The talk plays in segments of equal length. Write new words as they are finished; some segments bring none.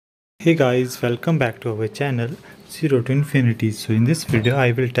Hey guys, welcome back to our channel Zero to Infinity. So in this video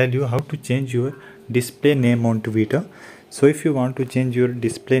I will tell you how to change your display name on Twitter. So if you want to change your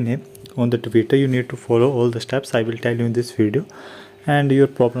display name on the Twitter, you need to follow all the steps I will tell you in this video, and your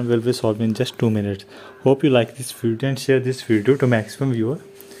problem will be solved in just 2 minutes. Hope you like this video and share this video to maximum viewer.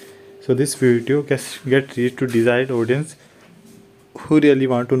 So this video get reached to desired audience who really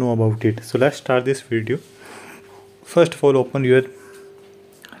want to know about it. So let's start this video. First of all, open your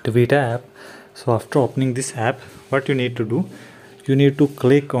Twitter app. So after opening this app, what you need to do, you need to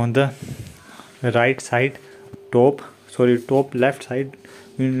click on the right side top left side.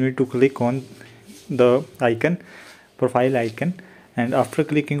 You need to click on the icon, profile icon, and after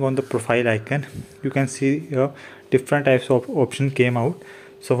clicking on the profile icon, you can see different types of option came out.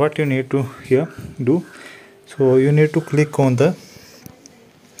 So what you need to here do, so you need to click on the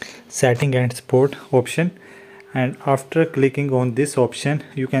setting and support option, and after clicking on this option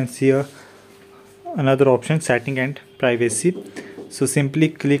you can see another option, setting and privacy. So simply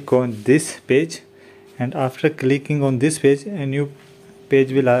click on this page, and after clicking on this page a new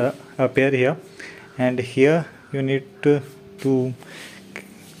page will appear here, and here you need to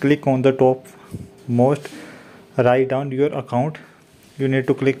click on the top most right down your account. You need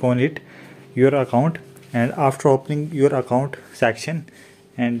to click on it, your account, and after opening your account section,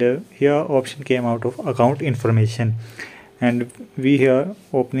 and here option came out of account information, and we here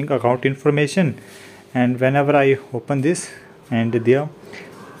opening account information. And whenever I open this, and there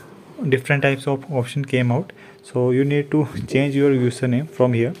different types of option came out. So you need to change your username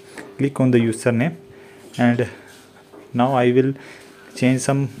from here. Click on the username, and now I will change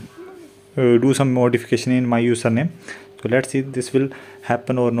some do some modification in my username. So let's see this will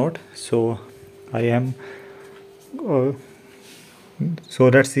happen or not. So I am so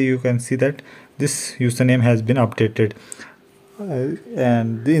let's see, you can see that this username has been updated,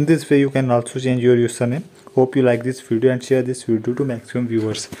 and in this way you can also change your username. Hope you like this video and share this video to maximum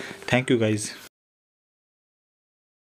viewers. Thank you guys.